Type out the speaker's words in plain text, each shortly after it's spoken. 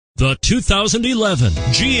The 2011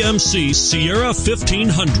 GMC Sierra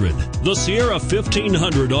 1500. The Sierra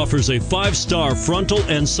 1500 offers a 5-star frontal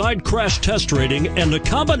and side crash test rating and a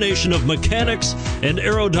combination of mechanics and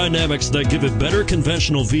aerodynamics that give it better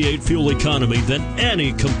conventional V8 fuel economy than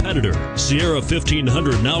any competitor. Sierra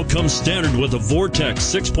 1500 now comes standard with a Vortex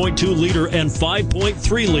 6.2-liter and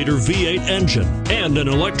 5.3-liter V8 engine and an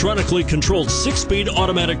electronically controlled 6-speed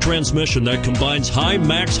automatic transmission that combines high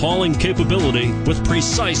max hauling capability with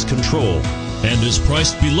precise control and is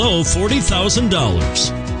priced below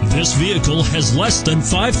 $40,000. This vehicle has less than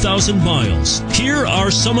 5,000 miles. Here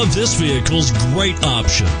are some of this vehicle's great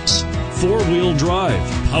options: 4-wheel drive,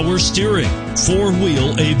 power steering,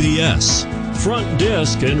 4-wheel ABS, front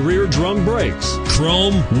disc and rear drum brakes,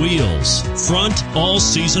 chrome wheels, front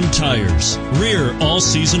all-season tires, rear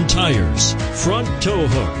all-season tires, front tow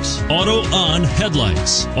hooks, auto-on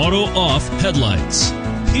headlights, auto-off headlights,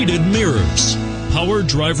 heated mirrors, power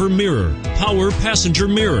driver mirror, power passenger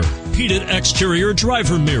mirror, heated exterior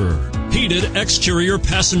driver mirror, heated exterior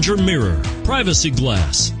passenger mirror, privacy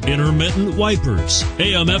glass, intermittent wipers,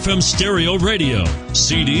 AM/FM stereo radio,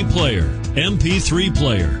 CD player, MP3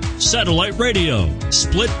 player, satellite radio,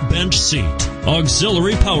 split bench seat,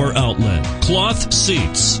 auxiliary power outlet, cloth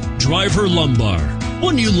seats, driver lumbar.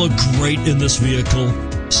 Wouldn't you look great in this vehicle?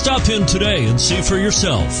 Stop in today and see for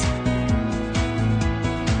yourself.